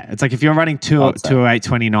 Yeah, it's like if you're running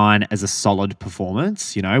 2:08:29 as a solid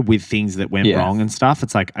performance, with things that went wrong and stuff,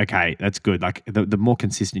 it's like, okay, that's good. Like the more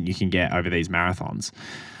consistent you can get over these marathons,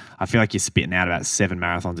 I feel like you're spitting out about 7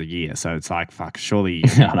 marathons a year. So it's like, fuck, surely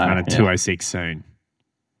you're running 206 soon.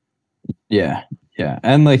 Yeah. Yeah.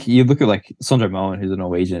 And like you look at like Sondre Moen, who's a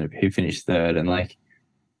Norwegian who finished third, and like,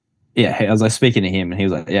 yeah, I was like speaking to him and he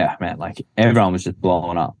was like, yeah, man, like everyone was just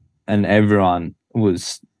blowing up and everyone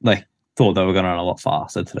was like, thought they were going to run a lot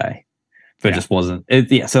faster today, but it just wasn't.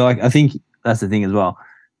 So like, I think that's the thing as well.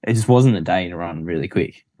 It just wasn't a day to run really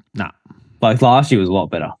quick. No. Like last year was a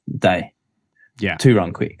lot better day. Yeah. To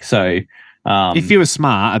run quick. So if you were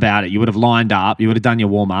smart about it, you would have lined up, you would have done your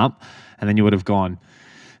warm up, and then you would have gone,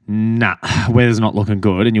 nah, weather's not looking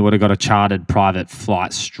good, and you would have got a chartered private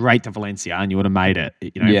flight straight to Valencia, and you would have made it.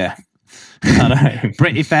 You know? Yeah. I know.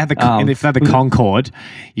 Brett, if they had the Concorde,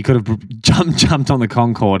 you could have jumped on the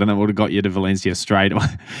Concorde, and it would have got you to Valencia straight away.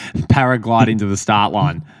 Paraglide into the start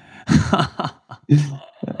line.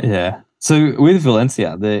 Yeah. So with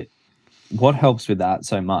Valencia, what helps with that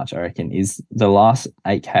so much, I reckon, is the last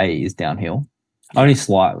 8K is downhill, only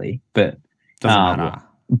slightly, but doesn't matter.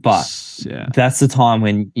 But that's the time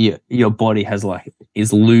when your body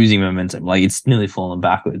is losing momentum, like it's nearly falling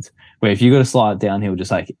backwards. Where if you got to slide downhill,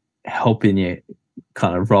 just like helping you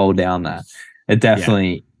kind of roll down that, it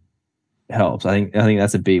definitely helps. I think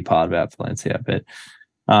that's a big part about Valencia. But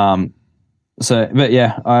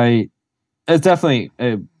it's definitely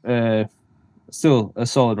still a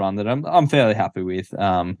solid run that I'm fairly happy with.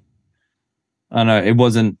 I know it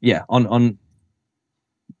wasn't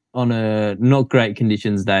on a not great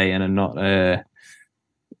conditions day and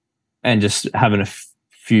and just having a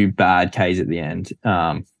few bad Ks at the end.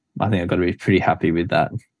 I think I've got to be pretty happy with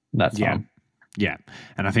that time. Yeah.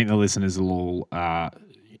 And I think the listeners will all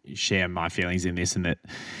share my feelings in this, and that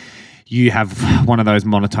you have one of those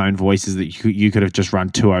monotone voices that you could have just run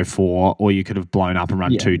 204, or you could have blown up and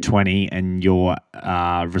run 220, and your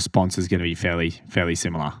response is going to be fairly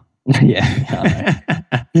similar. Yeah.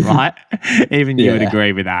 Right? Even you would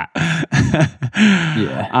agree with that.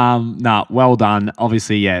 Well done.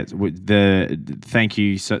 Obviously, thank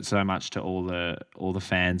you so much to all the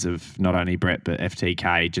fans of not only Brett but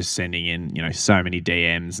FTK, just sending in, so many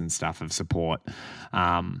DMs and stuff of support.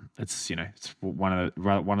 It's one of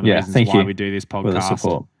the reasons why we do this podcast. For the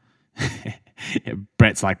support.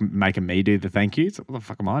 Brett's like making me do the thank yous. What the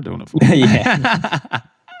fuck am I doing it for? Yeah.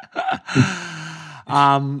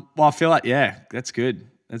 Well, I feel like, that's good.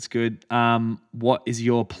 That's good. What is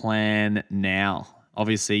your plan now?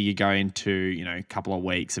 Obviously, you go into, a couple of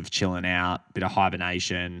weeks of chilling out, bit of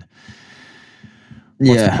hibernation.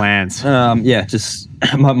 What's the plans? Just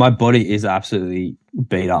my body is absolutely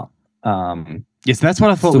beat up. Yes, that's what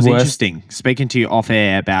I thought was interesting. Speaking to you off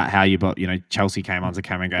air about how Chelsea came onto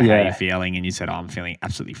camera and go, how are you feeling? And you said, I'm feeling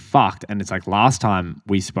absolutely fucked. And it's like last time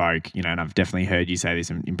we spoke, and I've definitely heard you say this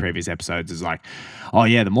in previous episodes, is like, oh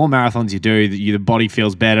yeah, the more marathons you do, the body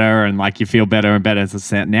feels better and like you feel better and better.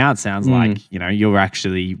 So now it sounds like, you're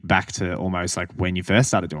actually back to almost like when you first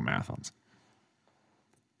started doing marathons.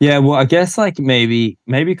 Yeah, well, I guess like maybe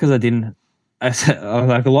because I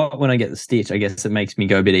like a lot when I get the stitch, I guess it makes me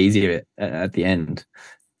go a bit easier at the end.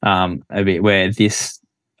 A bit where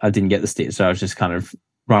I didn't get the stitch, so I was just kind of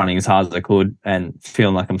running as hard as I could and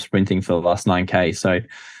feeling like I'm sprinting for the last 9K. So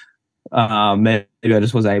maybe I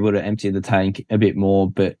just was able to empty the tank a bit more.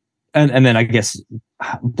 But and then I guess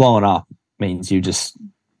blowing up means you just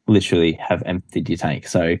literally have emptied your tank.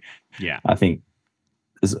 So I think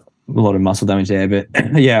there's a lot of muscle damage there. But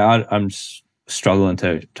I'm just struggling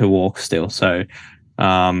to walk still, so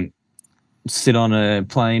sit on a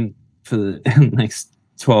plane for the next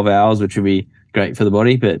 12 hours, which would be great for the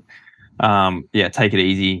body, but take it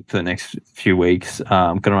easy for the next few weeks.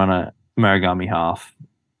 I'm gonna run a Marigami half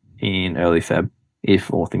in early Feb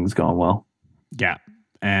if all things going well.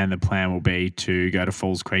 And the plan will be to go to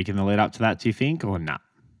Falls Creek in the lead up to that, do you think, or not?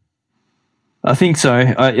 I think so.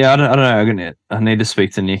 I don't know. I need to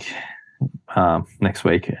speak to Nick next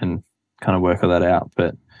week and kind of work all that out,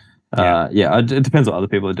 but it depends what other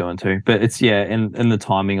people are doing too. But it's and the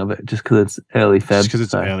timing of it, just because it's early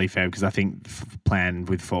Feb. Early Feb, because I think plan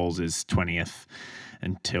with Falls is 20th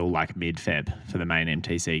until like mid Feb for the main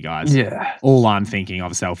MTC guys. Yeah. All I'm thinking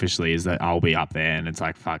of selfishly is that I'll be up there, and it's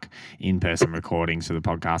like in-person recordings for the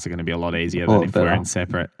podcast are going to be a lot easier than if we're in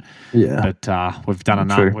separate. Yeah. But we've done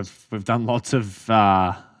enough. We've done lots of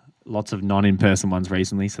non-in-person ones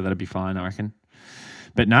recently, so that'll be fine, I reckon.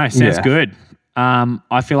 But no, sounds good.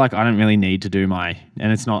 I feel like I don't really need to do and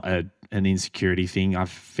it's not an insecurity thing. I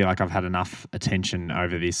feel like I've had enough attention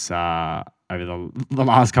over this, over the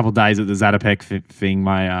last couple of days at the Zatopek thing.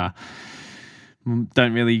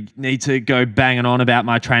 Don't really need to go banging on about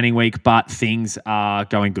my training week, but things are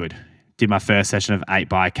going good. did my first session of 8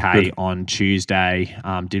 by K on Tuesday,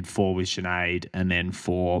 did 4 with Sinead, and then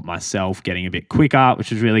for myself getting a bit quicker,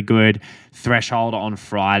 which was really good. Threshold on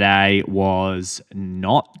Friday was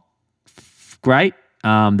not great.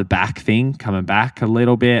 The back thing coming back a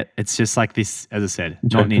little bit. It's just like this, as I said,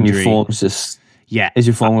 not an injury. Your form's just is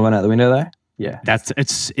your form going out the window though? Yeah,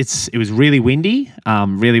 it was really windy,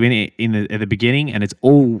 really windy at the beginning, and it's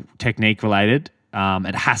all technique related.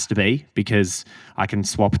 It has to be because I can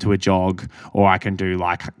swap to a jog or I can do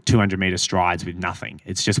like 200-meter strides with nothing.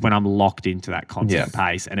 It's just when I'm locked into that constant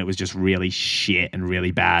pace, and it was just really shit and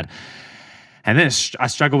really bad. And then I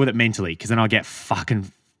struggle with it mentally because then I'll get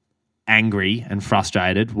fucking angry and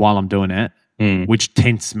frustrated while I'm doing it, which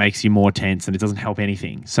makes you more tense, and it doesn't help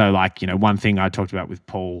anything. So like, one thing I talked about with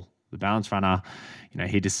Paul, the balance runner,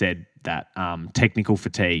 he just said that technical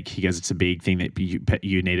fatigue, he goes, it's a big thing that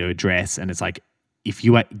you need to address. And it's like, if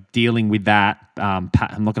you are dealing with that, I'm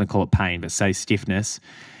not going to call it pain, but say stiffness,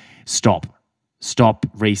 stop,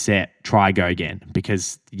 reset, try, go again,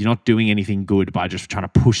 because you're not doing anything good by just trying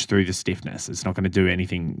to push through the stiffness. It's not going to do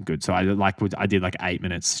anything good. So I did like 8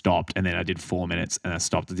 minutes, stopped, and then I did 4 minutes, and I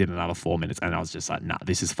stopped. I did another 4 minutes, and I was just like, nah,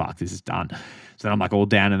 this is fucked. This is done. So then I'm like all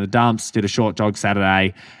down in the dumps, did a short jog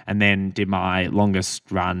Saturday, and then did my longest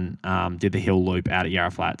run, did the hill loop out at Yarra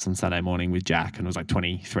Flats on Saturday morning with Jack, and it was like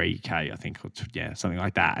 23K, I think, something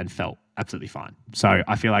like that, and felt absolutely fine. So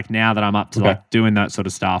I feel like now that I'm up to like doing that sort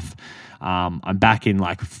of stuff, I'm back in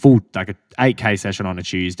like like a 8K session on a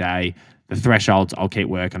Tuesday. The thresholds I'll keep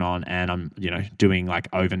working on, and I'm doing like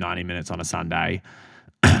over 90 minutes on a Sunday.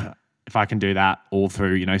 If I can do that all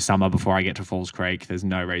through summer before I get to Falls Creek, there's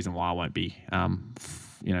no reason why I won't be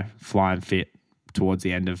flying fit towards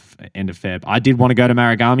the end of Feb. I did want to go to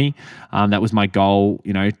Maragami. That was my goal.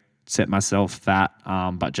 Set myself that,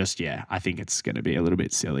 but just I think it's going to be a little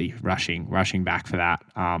bit silly rushing back for that.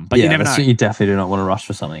 But you never know. You definitely do not want to rush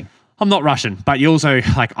for something. I'm not rushing, but you also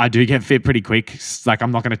I do get fit pretty quick. Like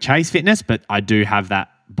I'm not going to chase fitness, but I do have that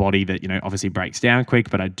body that obviously breaks down quick,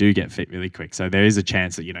 but I do get fit really quick. So there is a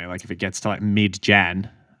chance that like if it gets to like mid-Jan,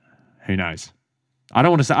 who knows? I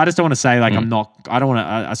just don't want to say like I'm not.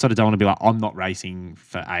 I sort of don't want to be like I'm not racing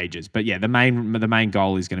for ages. But the main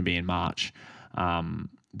goal is going to be in March.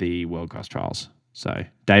 The World Cross Trials. So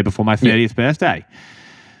day before my 30th birthday.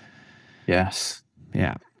 Yes.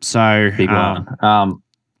 Yeah. So big one.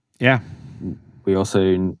 Yeah. We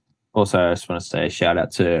also I just want to say a shout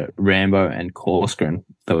out to Rambo and Corskren.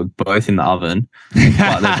 They were both in the oven,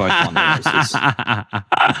 but they both won their races.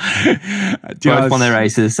 Both won their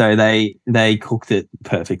races, so they cooked it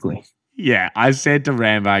perfectly. Yeah, I said to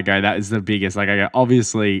Rambo, I go, that is the biggest. Like I go,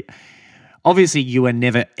 obviously you are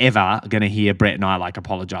never, ever going to hear Brett and I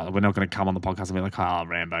apologize. We're not going to come on the podcast and be like, oh,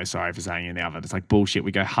 Rambo, sorry for saying you in the oven. It's like bullshit.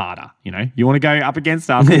 We go harder, You want to go up against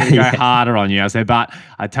us, we're going to go harder on you. I said, but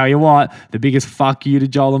I tell you what, the biggest fuck you to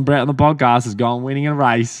Joel and Brett on the podcast is going winning a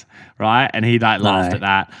race, right? And he laughed at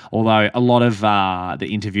that. Although a lot of the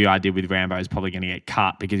interview I did with Rambo is probably going to get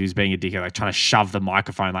cut because he was being a dickhead, trying to shove the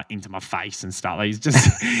microphone into my face and stuff. He's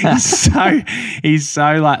just he's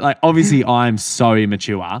so obviously I'm so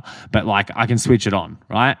immature, but I can switch it on,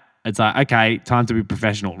 right? It's like, okay, time to be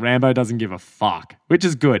professional. Rambo doesn't give a fuck, which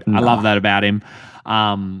is good. No. I love that about him.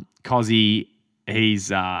 Cozzy,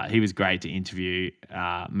 he was great to interview.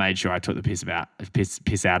 Made sure I took the piss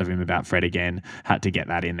out of him about Fred again. Had to get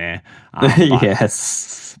that in there.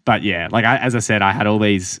 Yes. But as I said, I had all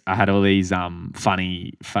these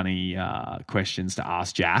funny questions to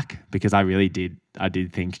ask Jack because I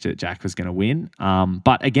did think that Jack was going to win.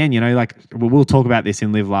 But again, we'll talk about this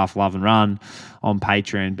in Live, Laugh, Love and Run on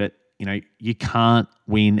Patreon, but you can't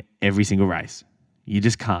win every single race. You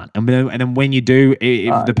just can't. And then when you do,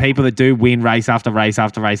 if the people that do win race after race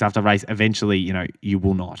after race after race, eventually, you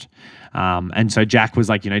will not. And so Jack was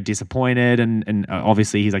disappointed and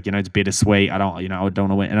obviously he's it's bittersweet. I don't want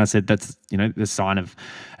to win. And I said, that's, the sign of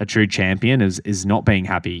a true champion is not being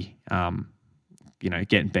happy,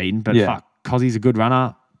 getting beaten. But fuck, Cozzy's a good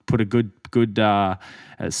runner, put a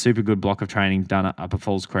super good block of training done up at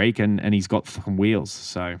Falls Creek and he's got fucking wheels.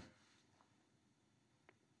 So.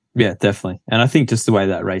 Yeah, definitely. And I think just the way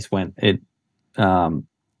that race went, it for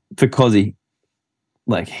Cozzy,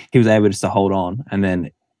 he was able just to hold on, and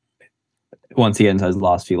then once he gets into those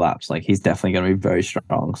last few laps, he's definitely going to be very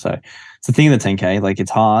strong. So it's the thing in the 10K,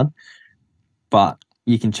 it's hard, but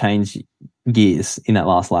you can change gears in that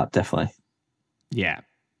last lap, definitely. Yeah,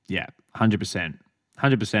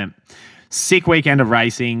 100%. Sick weekend of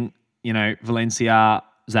racing. Valencia,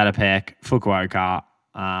 Zatopek, Fukuoka.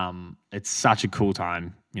 It's such a cool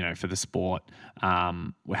time. For the sport.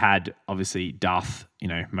 We had obviously Duff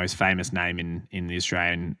most famous name in the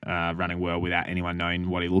Australian running world without anyone knowing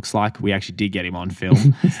what he looks like. We actually did get him on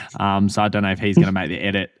film. So I don't know if he's going to make the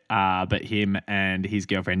edit, but him and his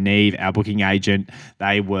girlfriend Neve, our booking agent,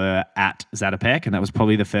 they were at Zatopek, and that was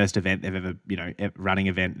probably the first event they've ever, running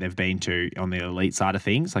event they've been to on the elite side of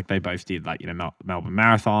things. Like they both did Melbourne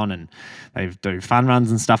Marathon, and they do fun runs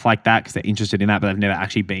and stuff like that because they're interested in that, but they've never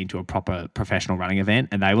actually been to a proper professional running event,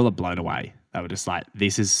 and they were blown away. They were just like,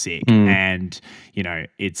 this is sick. And,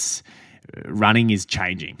 it's running is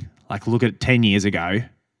changing. Like look at 10 years ago,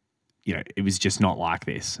 it was just not like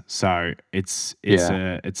this. So it's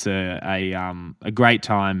a great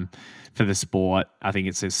time for the sport. I think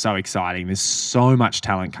it's just so exciting. There's so much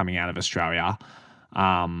talent coming out of Australia,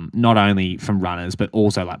 not only from runners, but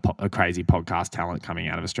also like a crazy podcast talent coming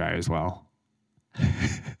out of Australia as well.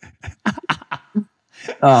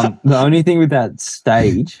 The only thing with that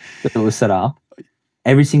stage that was set up,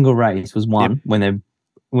 every single race was won when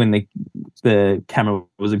the camera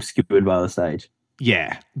was obscured by the stage.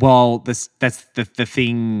 Yeah, well, that's the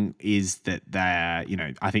thing is that they,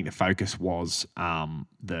 I think the focus was on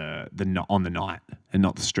the night and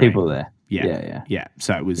not the stream. People there. Yeah.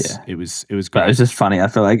 So it was great. But it was just funny. I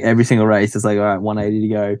feel like every single race is like, all right, 180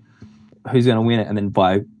 to go. Who's going to win it? And then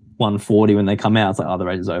by 140 when they come out, it's like, oh, the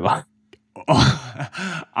race is over.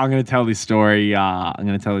 I'm going to tell this story. I'm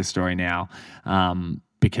going to tell this story now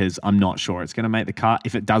because I'm not sure it's going to make the cut.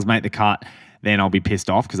 If it does make the cut, then I'll be pissed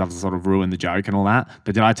off because I've sort of ruined the joke and all that.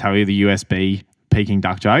 But did I tell you the USB Peking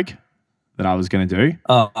duck joke that I was going to do?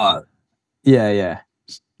 Yeah.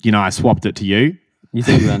 I swapped it to you. You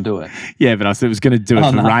said you were going to do it. Yeah, but I said I was going to do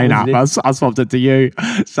it for rain up. I swapped it to you.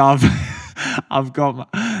 So I've got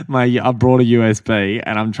I brought a USB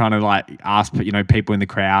and I'm trying to ask people in the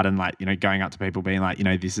crowd and going up to people being like,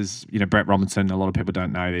 this is Brett Robinson. A lot of people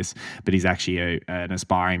don't know this, but he's actually an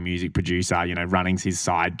aspiring music producer. Running's his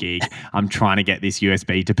side gig. I'm trying to get this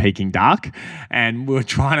USB to Peking Duck, and we're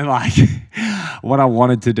trying to what I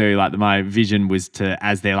wanted to do. My vision was to,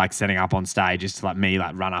 as they're setting up on stage, is to me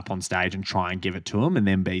run up on stage and try and give it to them, and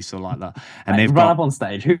then be sort of they've run up on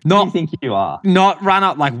stage. Who do you think you are? Not run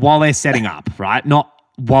up while they're setting up, right? Not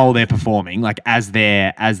while they're performing, as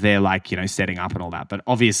they're setting up and all that. But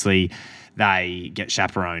obviously they get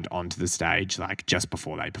chaperoned onto the stage just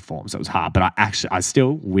before they perform. So it was hard. But I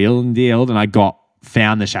still wheeled and dealed, and I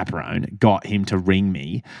found the chaperone, got him to ring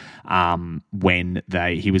me when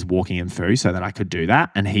he was walking him through so that I could do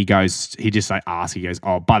that. And he just asked, he goes,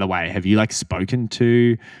 oh, by the way, have you spoken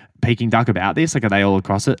to Peking Duck about this? Are they all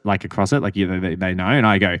across it? They know? And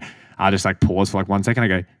I just pause for 1 second. I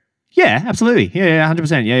go, yeah, absolutely. Yeah,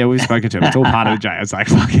 100%. Yeah, we've spoken to him. It's all part of the J. I was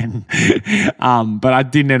fucking. But I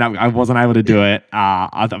didn't end up, I wasn't able to do it.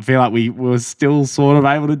 I feel like we were still sort of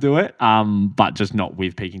able to do it, but just not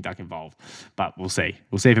with Peking Duck involved. But we'll see.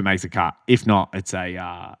 We'll see if it makes a cut. If not, it's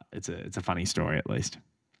a funny story at least.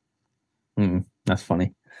 That's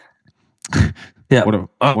funny. Yeah.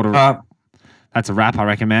 That's a wrap, I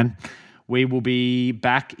reckon, man. We will be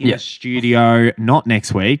back in the studio, not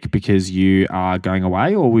next week because you are going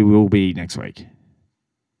away, or we will be next week?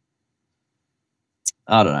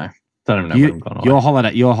 I don't know. Don't even know when I'm going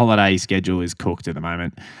away. Your holiday schedule is cooked at the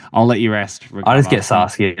moment. I'll let you rest. I just get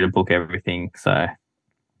Saskia to book everything, so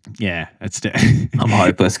yeah, I'm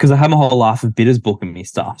hopeless because I have my whole life of bidders booking me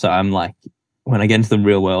stuff. So I'm when I get into the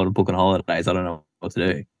real world of booking holidays, I don't know what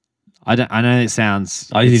to do. I know it sounds.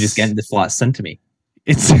 I usually just get the flight sent to me.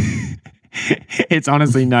 It's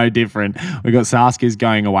honestly no different. We got Saskia's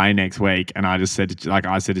going away next week, and I just said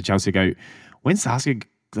to Chelsea, when's Saskia?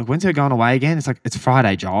 When's her going away again? It's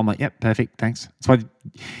Friday, Joel. I'm yep, perfect, thanks. That's why.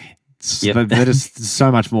 They're just so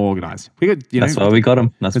much more organised. We got, that's why we got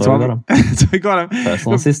them. That's why we got them. That's why we got them.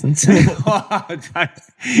 Personal assistants.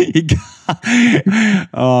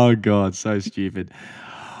 Oh God, so stupid.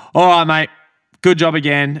 All right, mate. Good job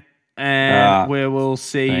again. And we will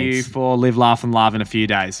see you for Live, Laugh and Love in a few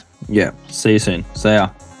days. Yeah. See you soon. See ya.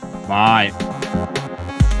 Bye.